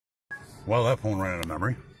Well, that phone ran out of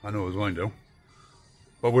memory. I knew it was going to.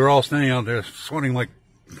 But we were all standing out there sweating like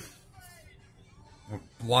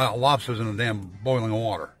lobsters in a damn boiling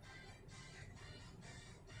water.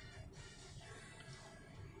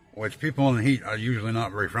 Which people in the heat are usually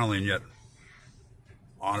not very friendly, and yet,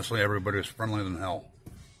 honestly, everybody was friendlier than hell.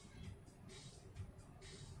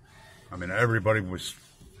 I mean, everybody was,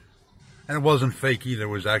 and it wasn't fake either, it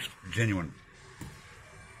was actually genuine.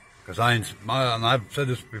 Because I've said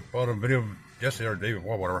this before in a video yesterday or the day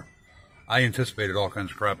before, whatever, I anticipated all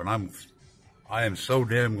kinds of crap, and I am so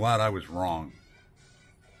damn glad I was wrong.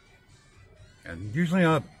 And usually,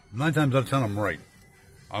 9 times out of 10, I'm right.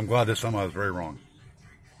 I'm glad this time I was very wrong.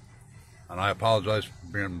 And I apologize for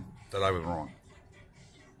being that I was wrong.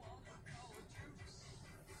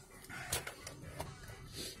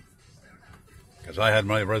 Because I had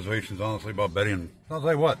my reservations, honestly, about Betty, and I'll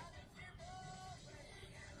tell you what.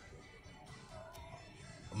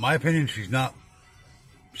 In my opinion, she's got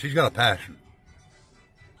a passion.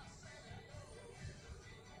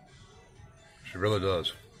 She really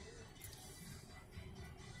does.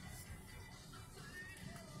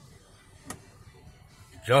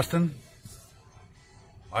 Justin,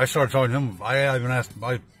 I started talking to him. I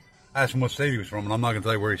asked him what state he was from, and I'm not going to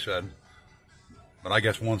tell you where he said. But I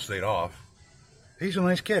guess one state off. He's a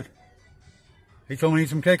nice kid. He told me to eat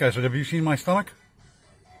some cake. I said, have you seen my stomach?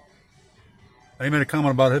 And he made a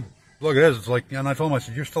comment about it. Look, it is. It's like, yeah, and I told him, I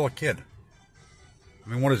said, you're still a kid. I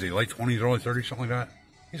mean, what is he, late 20s, early 30s, something like that?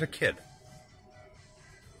 He's a kid.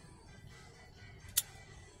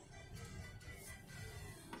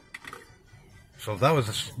 So that was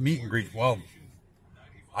a meet and greet. Well,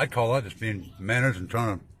 I'd call that just being manners and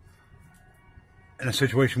trying to, in a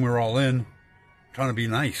situation we were all in, trying to be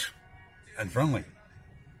nice and friendly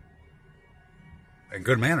and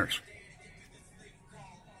good manners.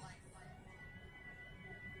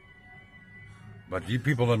 But you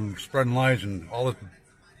people that are spreading lies and all this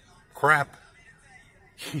crap,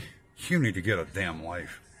 you need to get a damn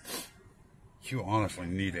life. You honestly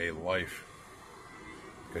need a life.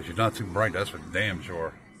 Because you're not too bright, that's for damn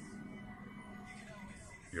sure.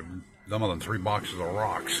 You're dumber than 3 boxes of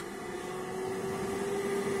rocks.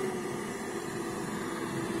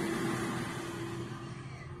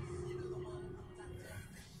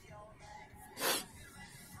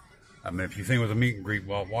 I mean, if you think it was a meet and greet,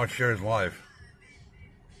 well, watch Cher's live.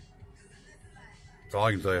 That's all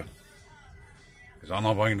I can tell you. Because I don't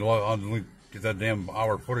know if I can get that damn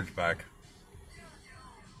hour footage back.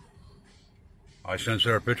 I sent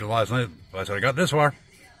Sarah a picture last night. I said, I got this far.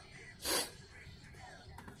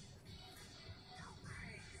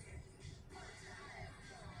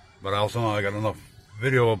 But I also know I got enough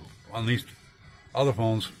video on these other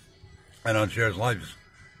phones and on Cher's lives.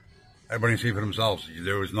 Everybody can see for themselves.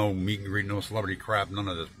 There was no meet and greet, no celebrity crap, none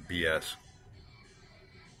of this BS.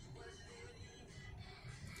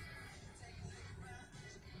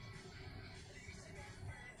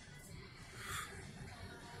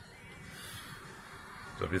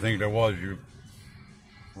 So if you think there was,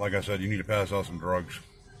 like I said, you need to pass out some drugs.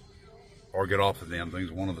 Or get off the damn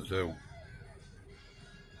things, one of the two.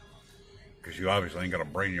 Because you obviously ain't got a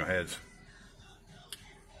brain in your heads.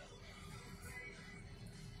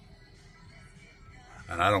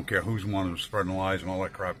 And I don't care who's the one who's spreading lies and all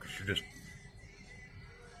that crap, because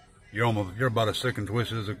you're about as sick and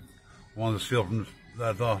twisted as the one that steal from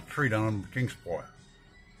that tree down in Kingsport.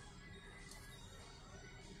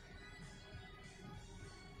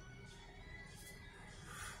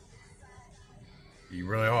 You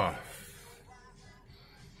really are.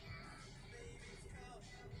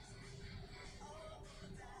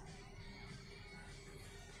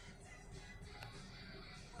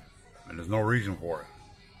 And there's no reason for it.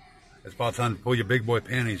 It's about time to pull your big boy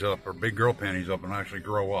panties up, or big girl panties up, and actually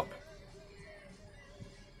grow up.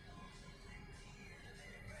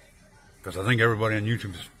 Because I think everybody on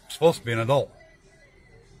YouTube is supposed to be an adult.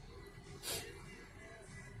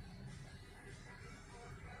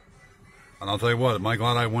 And I'll tell you what, am I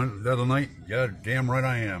glad I went the other night? Yeah, damn right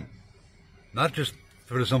I am. Not just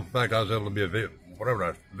for the simple fact I was able to be a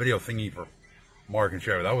video thingy for Mark and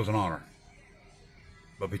Sherry. That was an honor.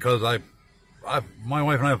 But because my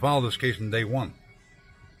wife and I followed this case from day one.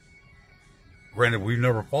 Granted, we've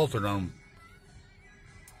never faltered on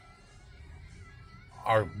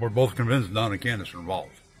them. We're both convinced Don and Candace are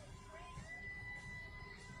involved.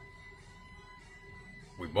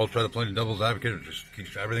 We both try to play the devil's advocate. It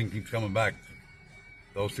just everything keeps coming back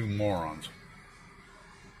to those two morons.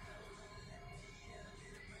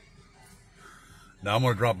 Now I'm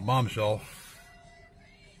going to drop a bombshell.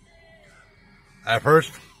 At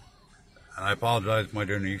first, and I apologize, my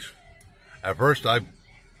dear niece. At first, I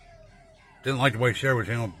Didn't like the way Sherry was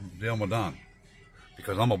dealing with Don.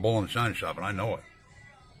 Because I'm a bull in the shine shop, and I know it.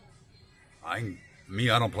 I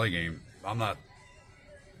don't play game. I'm not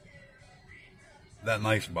that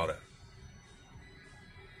nice about it.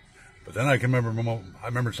 But then I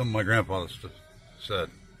remember something my grandfather said.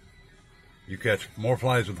 You catch more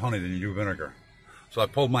flies with honey than you do vinegar. So I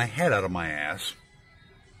pulled my head out of my ass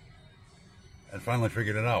and finally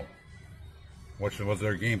figured it out. What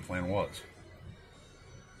their game plan was.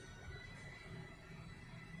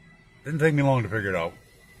 Didn't take me long to figure it out.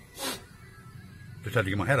 Just had to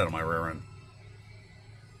get my head out of my rear end.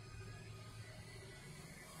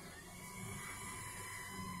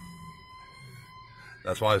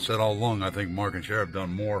 That's why I said all along, I think Mark and Sheriff have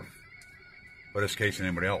done more for this case than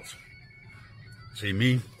anybody else. See,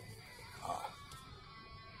 me,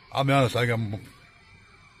 I'll be honest, I got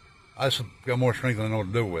more strength than I know what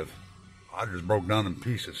to do with. I just broke down in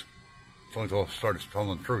pieces. It's only until I started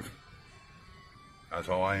telling the truth. That's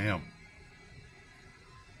how I am.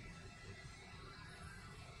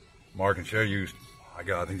 Mark and Sheriff used, I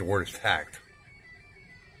think the word is tact.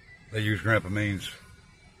 They used Grandpa Maine's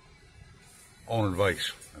own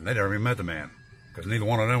advice, and they never even met the man, because neither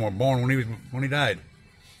one of them were born when he died.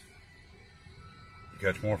 You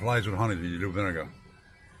catch more flies with honey than you do vinegar.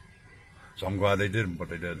 So I'm glad they did what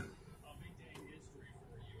they did,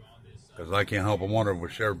 because I can't help but wonder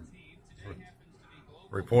with Sheriff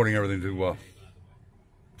reporting everything to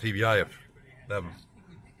TBI if that.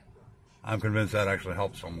 I'm convinced that actually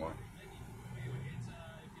helped somewhat.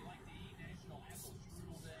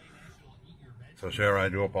 So, Sheriff, I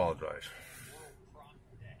do apologize.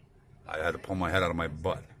 I had to pull my head out of my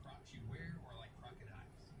butt.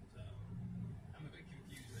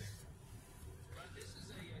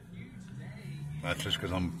 That's just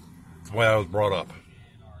because I'm the way I was brought up.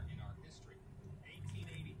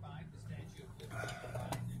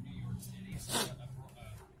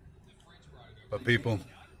 But people,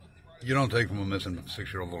 you don't take from a missing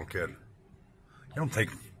 6-year-old little kid. You don't take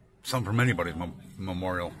something from anybody's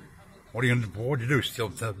memorial. What would you do?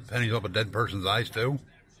 Steal pennies off a dead person's eyes too?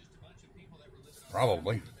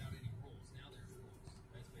 Probably.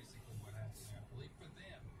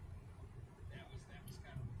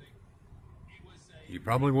 You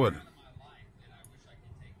probably would.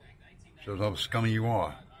 Shows how scummy you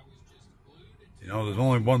are. You know, there's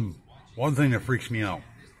only one thing that freaks me out.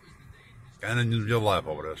 And you'll laugh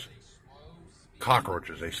over this.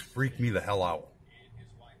 Cockroaches, they freak me the hell out.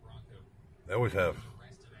 They always have.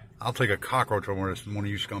 I'll take a cockroach over one of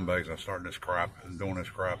you scumbags and starting this crap and doing this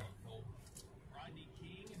crap.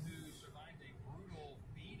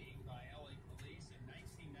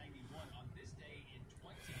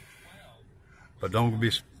 But don't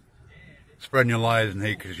be spreading your lies and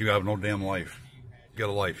hate because you have no damn life. Get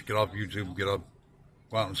a life. Get off YouTube. Go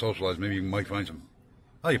out and socialize. Maybe you might find some.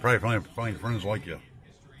 Oh, you probably find friends like you.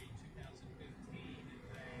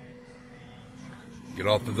 Get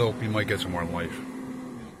off the dope. You might get somewhere in life.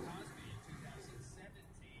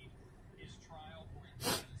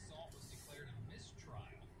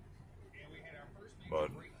 But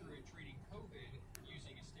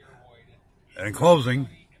and in closing,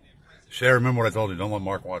 Shay, remember what I told you. Don't let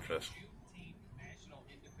Mark watch this.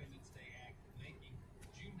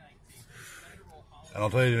 And I'll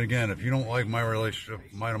tell you again, if you don't like my relationship,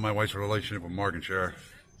 mine and my wife's relationship with Mark and Cher,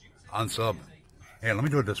 unsub. Hey, let me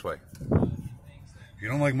do it this way. If you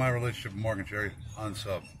don't like my relationship with Mark and Cher,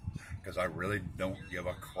 unsub. Because I really don't give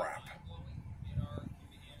a crap.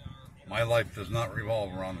 My life does not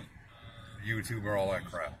revolve around YouTube or all that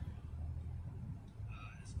crap.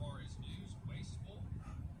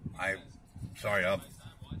 Sorry,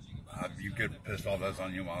 you get pissed off, that's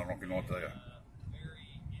on you. I don't know what to tell you.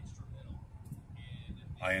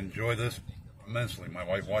 I enjoy this immensely. My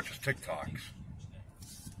wife watches TikToks.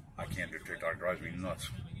 I can't do TikTok, it drives me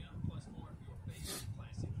nuts.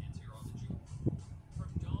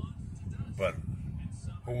 But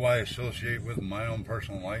who I associate with in my own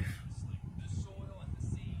personal life,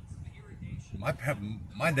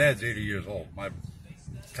 my dad's 80 years old.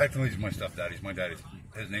 Technically he's my stepdad. He's my daddy.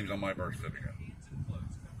 His name's on my birth certificate.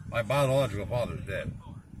 My biological father's dead.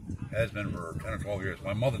 Has been for 10 or 12 years.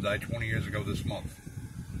 My mother died 20 years ago this month.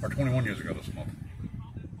 Or 21 years ago this month.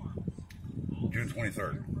 June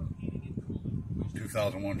 23rd.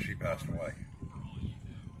 2001, she passed away.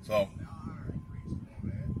 So,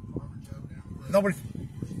 nobody's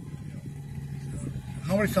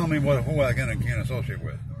telling me who I can and can't associate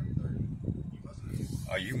with.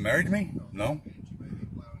 Are you married to me? No.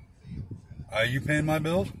 Are you paying my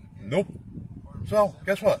bills? Nope. So,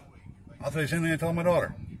 guess what? I'll tell you the same thing I tell my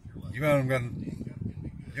daughter. You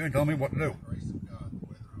ain't telling me what to do.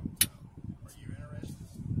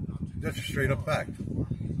 That's a straight up fact.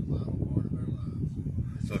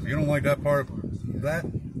 So if you don't like that part of that,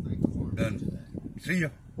 then see ya.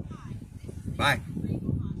 Bye.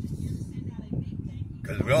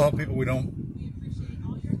 Because we all have people we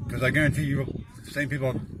don't. Because I guarantee you, the same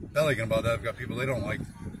people bellying about that have got people they don't like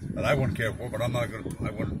that I wouldn't care for, but I'm not gonna.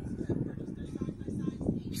 I wouldn't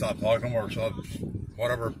stop talking or stop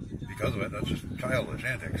whatever because of it. That's just childish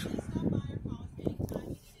antics.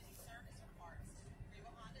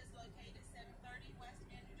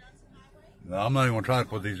 No, I'm not even gonna try to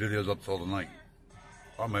put these videos up till tonight.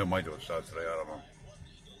 I might do it Saturday. I don't know.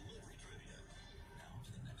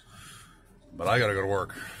 But I gotta go to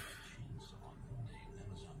work.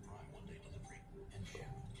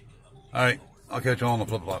 All right, I'll catch you on the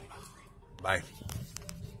flip flop. Bye.